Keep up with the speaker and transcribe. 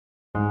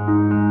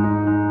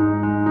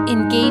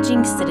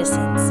Engaging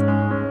citizens,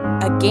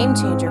 a game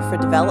changer for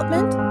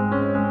development?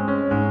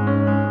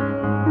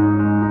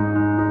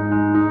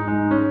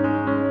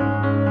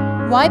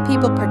 Why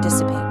people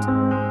participate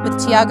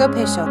with Tiago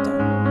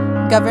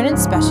Peixoto,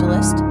 Governance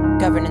Specialist,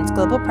 Governance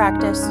Global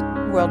Practice,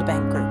 World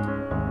Bank Group.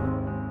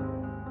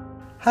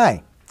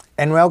 Hi,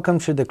 and welcome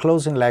to the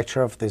closing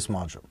lecture of this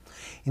module.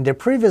 In the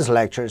previous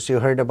lectures, you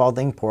heard about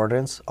the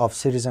importance of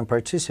citizen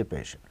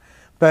participation.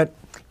 But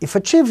if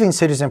achieving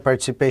citizen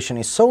participation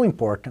is so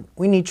important,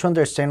 we need to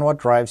understand what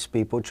drives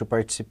people to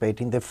participate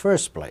in the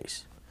first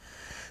place.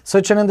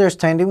 Such an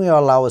understanding will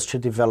allow us to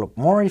develop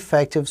more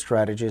effective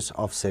strategies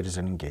of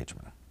citizen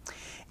engagement.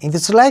 In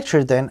this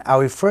lecture, then, I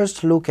will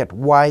first look at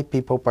why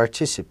people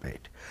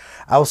participate.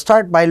 I will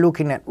start by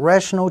looking at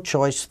rational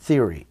choice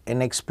theory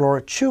and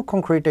explore two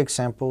concrete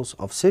examples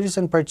of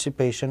citizen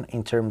participation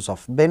in terms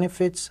of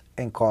benefits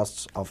and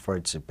costs of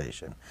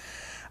participation.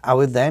 I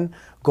will then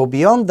go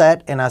beyond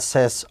that and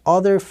assess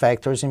other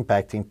factors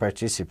impacting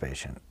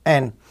participation.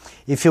 And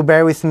if you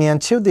bear with me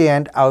until the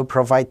end, I will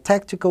provide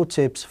tactical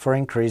tips for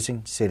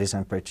increasing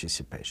citizen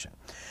participation.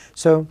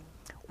 So,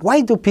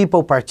 why do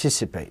people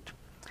participate?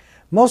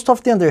 Most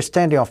of the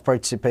understanding of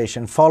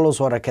participation follows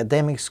what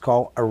academics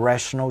call a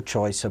rational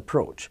choice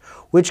approach,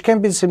 which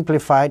can be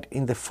simplified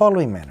in the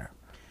following manner.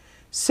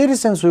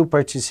 Citizens will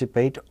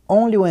participate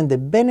only when the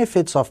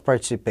benefits of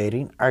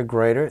participating are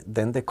greater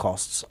than the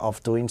costs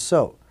of doing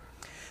so.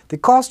 The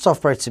costs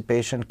of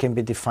participation can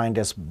be defined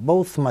as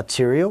both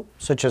material,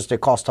 such as the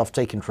cost of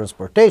taking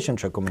transportation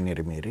to a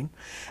community meeting,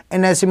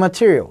 and as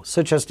immaterial,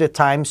 such as the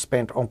time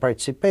spent on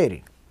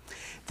participating.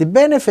 The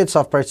benefits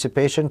of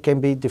participation can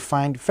be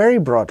defined very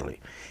broadly,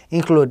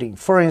 including,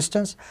 for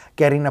instance,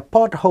 getting a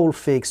pothole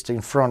fixed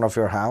in front of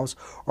your house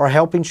or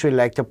helping to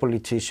elect a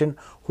politician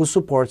who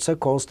supports a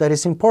cause that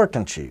is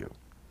important to you.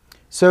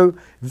 So,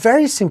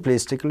 very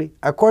simplistically,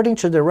 according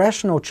to the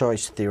rational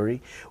choice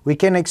theory, we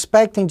can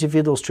expect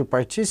individuals to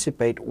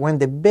participate when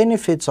the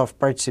benefits of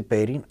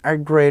participating are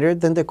greater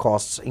than the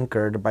costs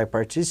incurred by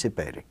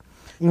participating.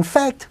 In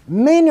fact,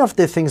 many of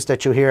the things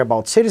that you hear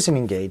about citizen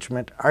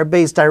engagement are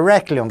based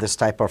directly on this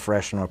type of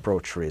rational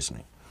approach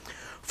reasoning.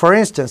 For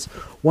instance,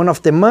 one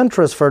of the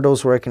mantras for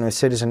those working with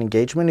citizen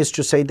engagement is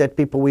to say that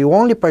people will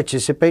only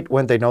participate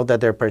when they know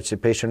that their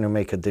participation will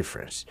make a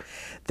difference.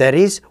 That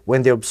is,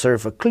 when they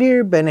observe a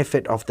clear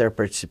benefit of their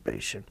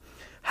participation.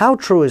 How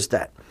true is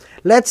that?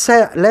 Let's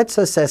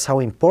assess how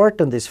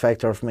important this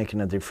factor of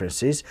making a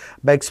difference is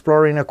by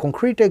exploring a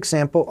concrete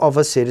example of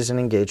a citizen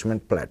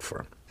engagement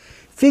platform.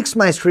 Fix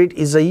My Street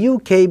is a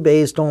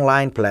UK-based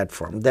online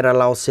platform that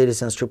allows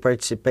citizens to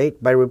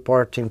participate by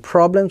reporting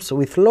problems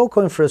with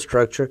local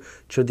infrastructure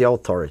to the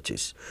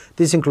authorities.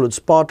 This includes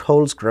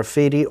potholes,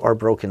 graffiti, or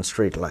broken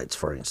streetlights,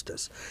 for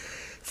instance.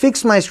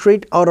 Fix My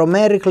Street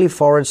automatically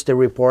forwards the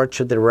report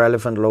to the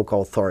relevant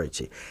local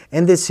authority,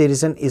 and the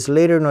citizen is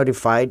later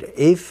notified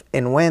if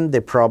and when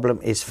the problem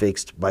is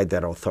fixed by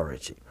that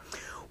authority.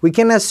 We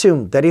can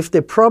assume that if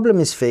the problem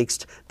is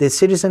fixed, the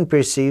citizen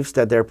perceives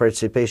that their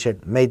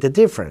participation made a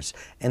difference,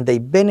 and they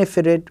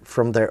benefited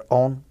from their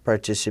own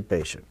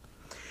participation.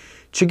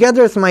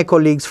 Together with my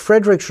colleagues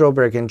Frederick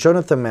Schoberg and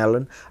Jonathan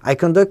Mellon, I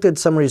conducted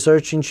some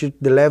research into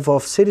the level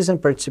of citizen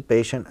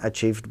participation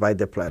achieved by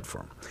the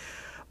platform.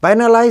 By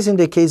analyzing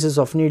the cases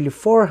of nearly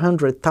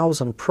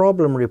 400,000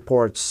 problem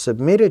reports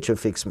submitted to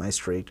Fix My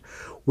Street,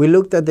 we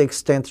looked at the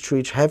extent to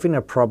which having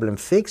a problem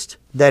fixed,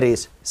 that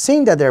is,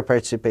 seeing that their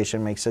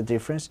participation makes a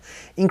difference,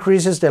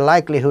 increases the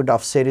likelihood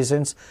of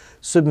citizens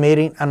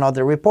submitting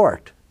another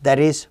report, that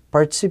is,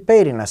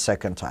 participating a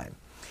second time.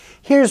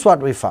 Here's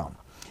what we found.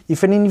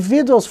 If an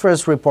individual's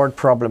first report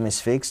problem is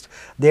fixed,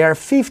 they are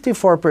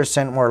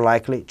 54% more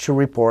likely to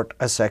report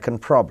a second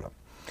problem.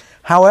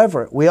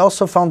 However, we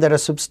also found that a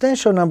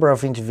substantial number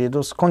of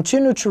individuals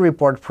continue to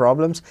report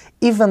problems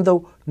even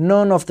though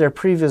none of their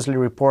previously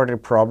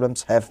reported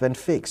problems have been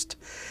fixed.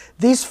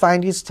 These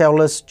findings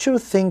tell us two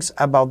things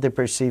about the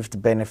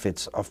perceived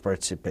benefits of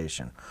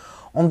participation.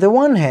 On the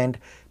one hand,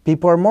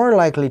 people are more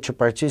likely to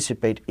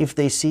participate if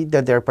they see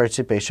that their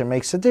participation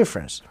makes a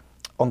difference.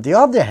 On the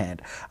other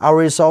hand, our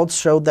results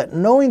show that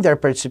knowing their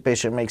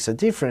participation makes a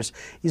difference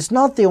is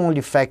not the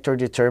only factor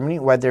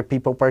determining whether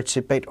people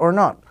participate or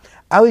not.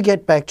 I will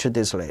get back to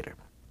this later.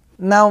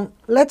 Now,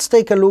 let's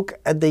take a look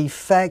at the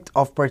effect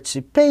of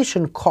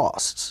participation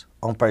costs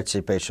on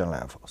participation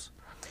levels.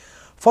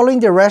 Following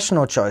the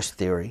rational choice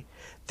theory,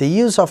 the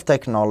use of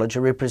technology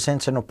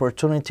represents an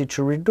opportunity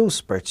to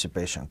reduce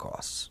participation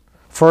costs.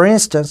 For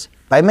instance,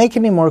 by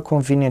making it more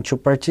convenient to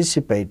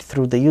participate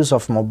through the use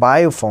of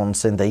mobile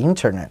phones and the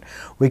internet,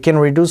 we can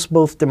reduce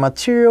both the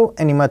material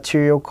and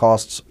immaterial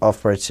costs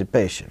of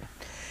participation.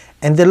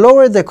 And the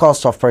lower the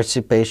cost of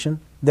participation,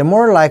 the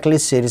more likely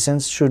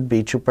citizens should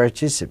be to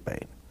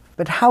participate.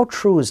 But how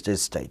true is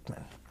this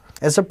statement?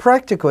 As a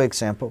practical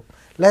example,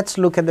 let's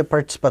look at the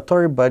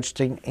participatory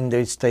budgeting in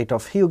the state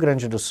of Rio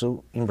Grande do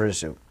Sul in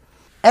Brazil.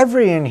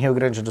 Every year in Rio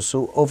Grande do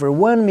Sul, over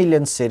 1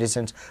 million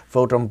citizens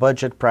vote on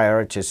budget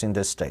priorities in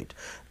the state,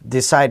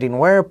 deciding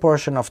where a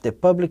portion of the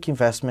public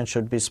investment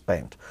should be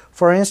spent,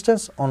 for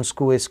instance, on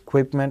school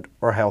equipment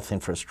or health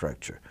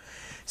infrastructure.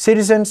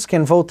 Citizens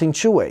can vote in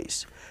two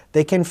ways.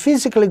 They can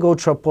physically go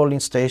to a polling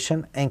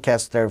station and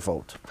cast their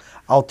vote.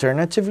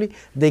 Alternatively,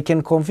 they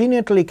can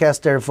conveniently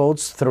cast their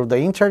votes through the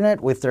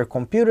internet with their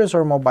computers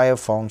or mobile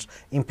phones,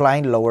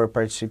 implying lower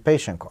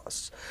participation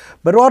costs.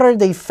 But what are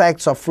the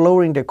effects of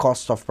lowering the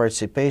cost of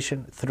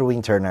participation through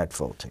internet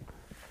voting?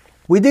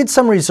 We did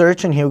some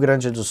research in Rio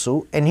Grande do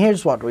Sul, and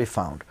here's what we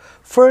found.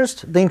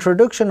 First, the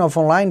introduction of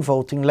online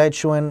voting led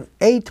to an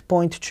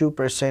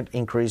 8.2%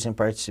 increase in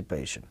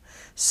participation.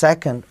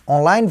 Second,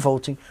 online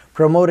voting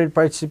promoted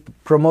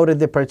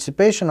the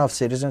participation of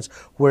citizens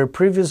who were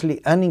previously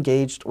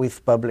unengaged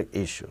with public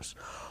issues.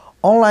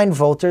 Online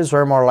voters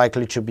were more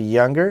likely to be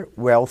younger,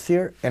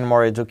 wealthier, and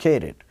more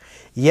educated.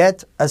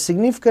 Yet, a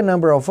significant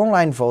number of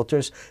online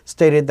voters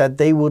stated that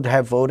they would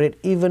have voted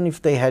even if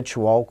they had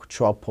to walk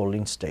to a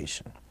polling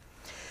station.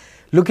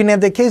 Looking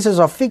at the cases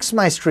of Fix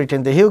My Street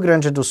and the Rio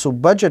Grande do Sul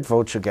budget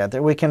vote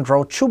together, we can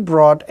draw two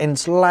broad and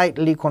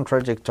slightly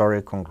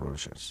contradictory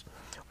conclusions.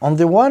 On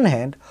the one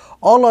hand,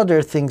 all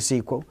other things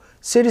equal,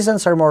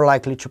 citizens are more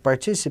likely to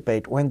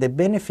participate when the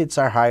benefits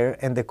are higher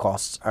and the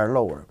costs are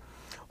lower.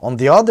 On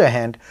the other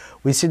hand,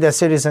 we see that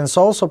citizens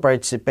also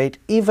participate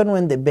even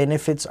when the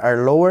benefits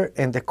are lower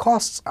and the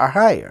costs are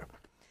higher.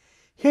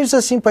 Here's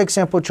a simple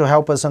example to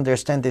help us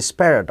understand this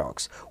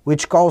paradox,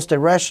 which calls the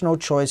rational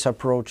choice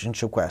approach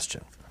into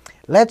question.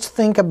 Let's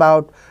think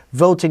about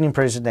voting in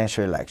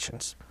presidential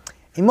elections.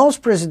 In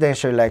most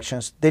presidential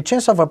elections, the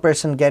chance of a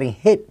person getting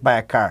hit by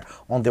a car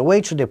on the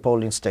way to the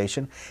polling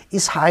station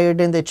is higher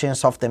than the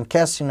chance of them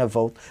casting a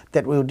vote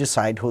that will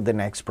decide who the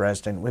next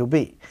president will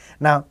be.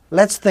 Now,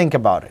 let's think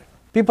about it.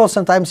 People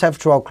sometimes have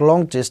to walk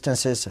long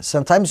distances,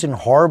 sometimes in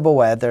horrible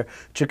weather,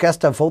 to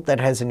cast a vote that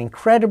has an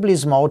incredibly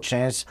small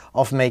chance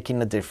of making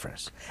a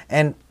difference.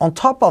 And on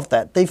top of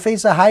that, they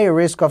face a higher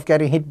risk of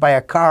getting hit by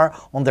a car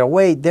on their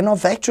way than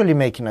of actually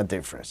making a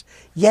difference.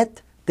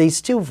 Yet, they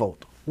still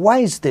vote. Why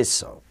is this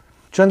so?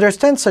 To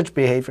understand such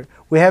behavior,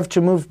 we have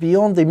to move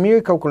beyond the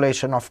mere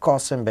calculation of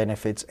costs and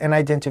benefits and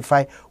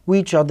identify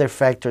which other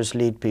factors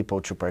lead people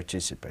to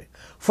participate.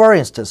 For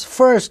instance,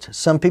 first,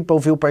 some people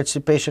view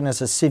participation as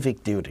a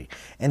civic duty,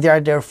 and they are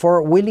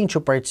therefore willing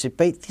to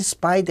participate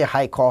despite the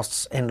high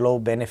costs and low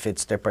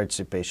benefits their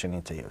participation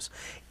entails.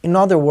 In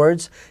other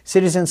words,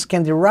 citizens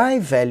can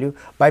derive value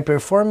by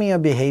performing a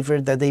behavior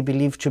that they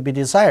believe to be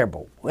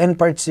desirable, and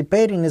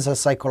participating is a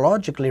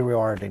psychologically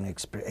rewarding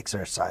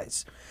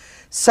exercise.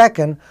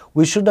 Second,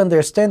 we should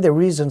understand the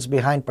reasons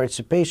behind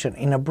participation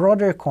in a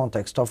broader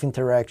context of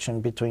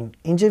interaction between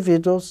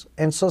individuals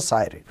and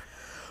society.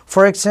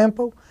 For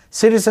example,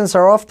 citizens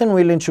are often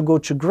willing to go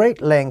to great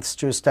lengths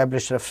to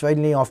establish a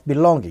feeling of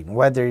belonging,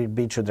 whether it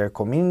be to their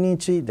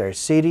community, their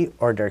city,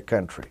 or their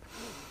country.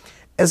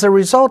 As a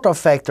result of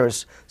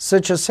factors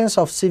such as sense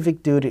of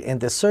civic duty and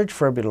the search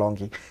for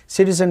belonging,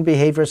 citizen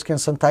behaviors can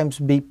sometimes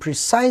be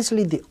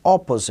precisely the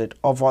opposite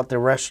of what the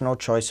rational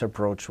choice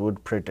approach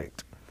would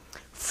predict.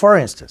 For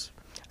instance,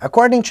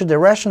 according to the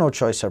rational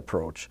choice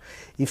approach,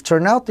 if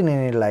turnout in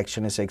an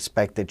election is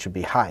expected to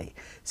be high,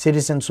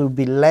 citizens will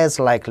be less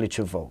likely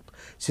to vote,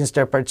 since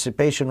their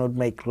participation would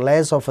make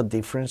less of a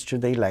difference to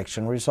the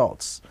election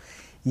results.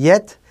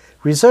 Yet,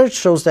 research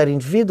shows that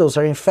individuals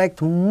are in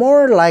fact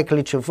more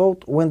likely to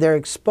vote when they are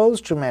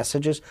exposed to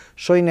messages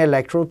showing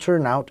electoral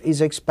turnout is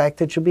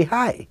expected to be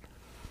high.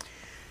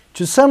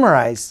 To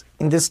summarize,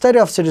 in the study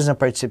of citizen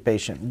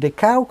participation, the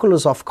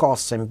calculus of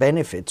costs and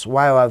benefits,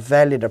 while a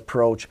valid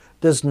approach,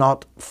 does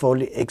not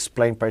fully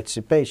explain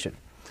participation.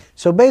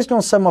 So based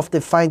on some of the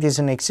findings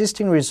in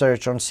existing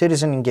research on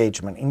citizen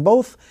engagement in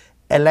both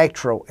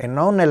electoral and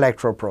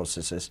non-electoral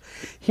processes,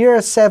 here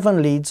are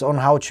 7 leads on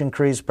how to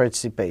increase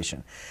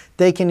participation,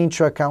 taking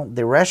into account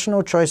the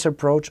rational choice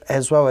approach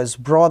as well as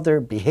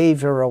broader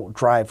behavioral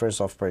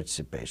drivers of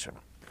participation.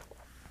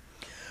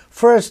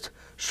 First,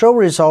 show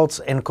results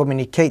and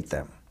communicate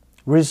them.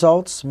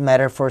 Results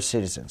matter for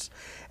citizens.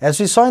 As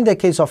we saw in the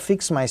case of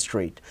Fix My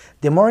Street,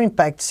 the more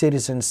impact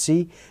citizens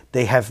see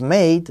they have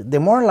made, the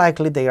more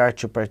likely they are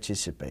to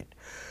participate.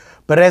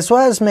 But as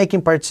well as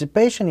making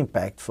participation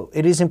impactful,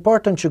 it is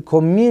important to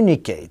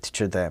communicate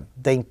to them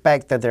the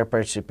impact that their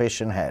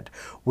participation had,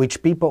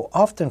 which people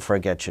often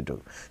forget to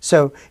do.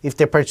 So, if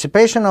the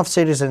participation of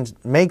citizens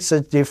makes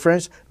a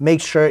difference, make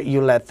sure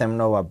you let them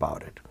know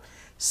about it.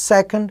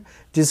 Second,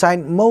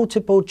 design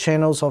multiple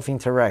channels of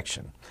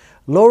interaction.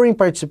 Lowering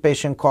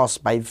participation costs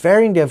by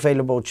varying the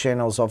available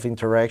channels of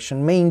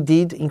interaction may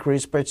indeed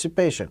increase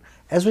participation,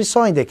 as we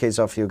saw in the case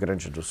of Rio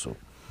Grande do Sul.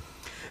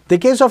 The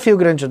case of Rio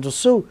Grande do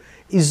Sul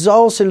is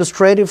also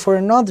illustrative for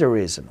another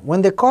reason.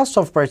 When the costs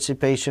of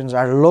participations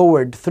are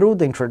lowered through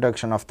the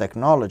introduction of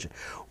technology,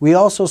 we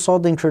also saw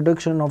the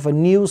introduction of a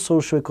new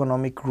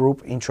socioeconomic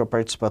group into a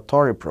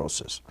participatory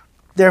process.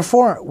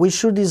 Therefore, we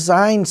should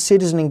design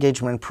citizen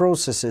engagement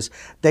processes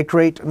that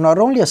create not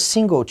only a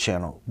single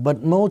channel,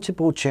 but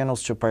multiple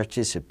channels to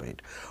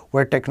participate,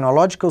 where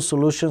technological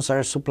solutions are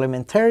a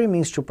supplementary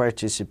means to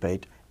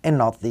participate and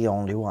not the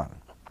only one.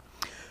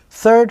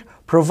 Third,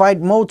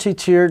 provide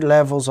multi-tiered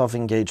levels of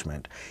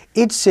engagement.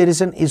 Each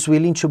citizen is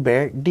willing to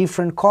bear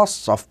different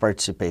costs of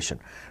participation,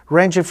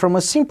 ranging from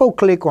a simple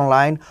click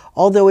online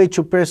all the way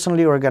to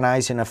personally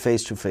organizing a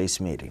face-to-face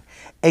meeting.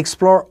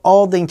 Explore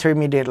all the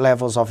intermediate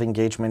levels of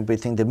engagement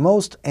between the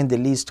most and the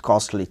least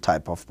costly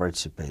type of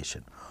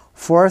participation.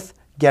 Fourth,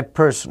 get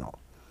personal.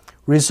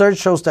 Research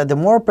shows that the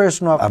more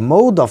personal a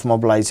mode of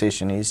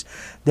mobilization is,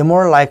 the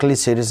more likely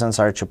citizens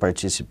are to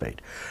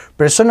participate.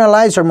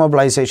 Personalize your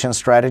mobilization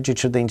strategy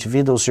to the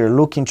individuals you're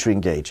looking to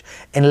engage,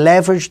 and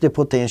leverage the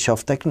potential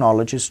of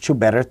technologies to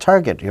better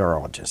target your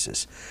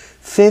audiences.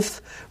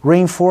 Fifth,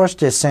 reinforce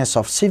the sense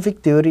of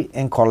civic duty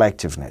and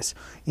collectiveness.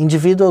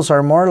 Individuals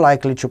are more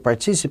likely to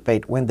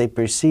participate when they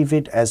perceive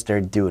it as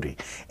their duty,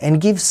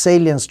 and give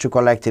salience to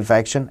collective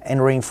action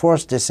and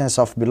reinforce the sense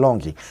of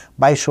belonging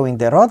by showing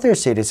that other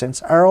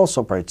citizens are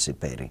also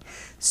participating.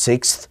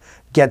 Sixth,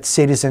 get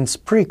citizens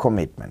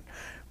pre-commitment.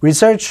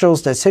 Research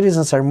shows that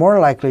citizens are more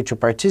likely to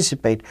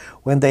participate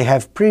when they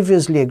have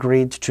previously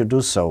agreed to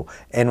do so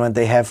and when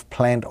they have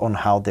planned on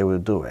how they will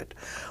do it.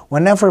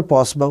 Whenever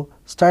possible,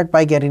 start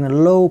by getting a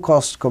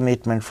low-cost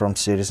commitment from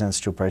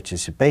citizens to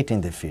participate in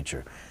the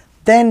future.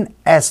 Then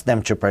ask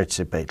them to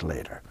participate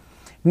later.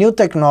 New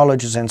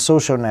technologies and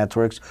social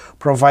networks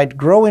provide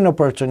growing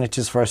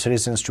opportunities for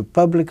citizens to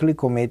publicly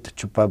commit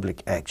to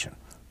public action.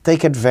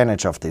 Take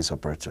advantage of these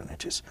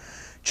opportunities.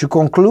 To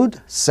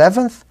conclude,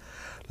 seventh,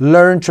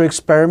 learn to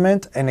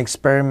experiment and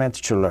experiment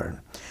to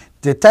learn.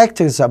 The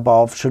tactics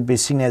above should be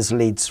seen as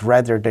leads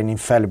rather than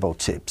infallible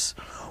tips.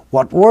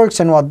 What works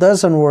and what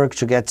doesn't work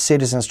to get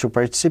citizens to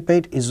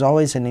participate is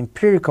always an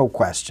empirical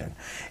question,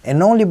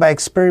 and only by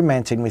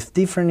experimenting with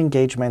different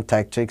engagement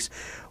tactics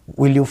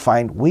will you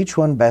find which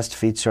one best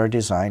fits your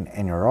design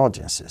and your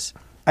audiences.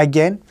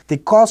 Again, the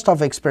cost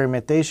of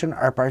experimentation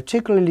are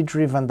particularly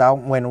driven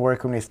down when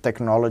working with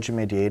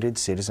technology-mediated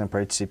citizen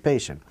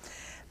participation.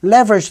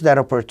 Leverage that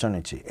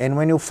opportunity, and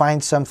when you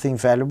find something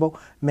valuable,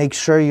 make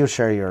sure you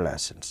share your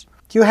lessons.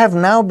 You have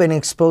now been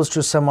exposed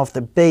to some of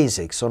the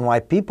basics on why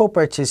people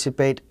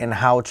participate and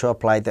how to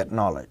apply that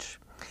knowledge.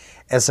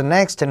 As a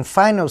next and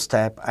final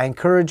step, I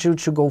encourage you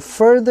to go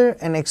further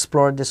and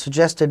explore the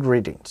suggested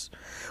readings,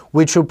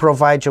 which will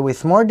provide you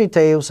with more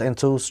details and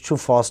tools to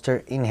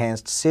foster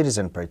enhanced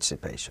citizen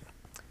participation.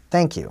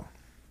 Thank you.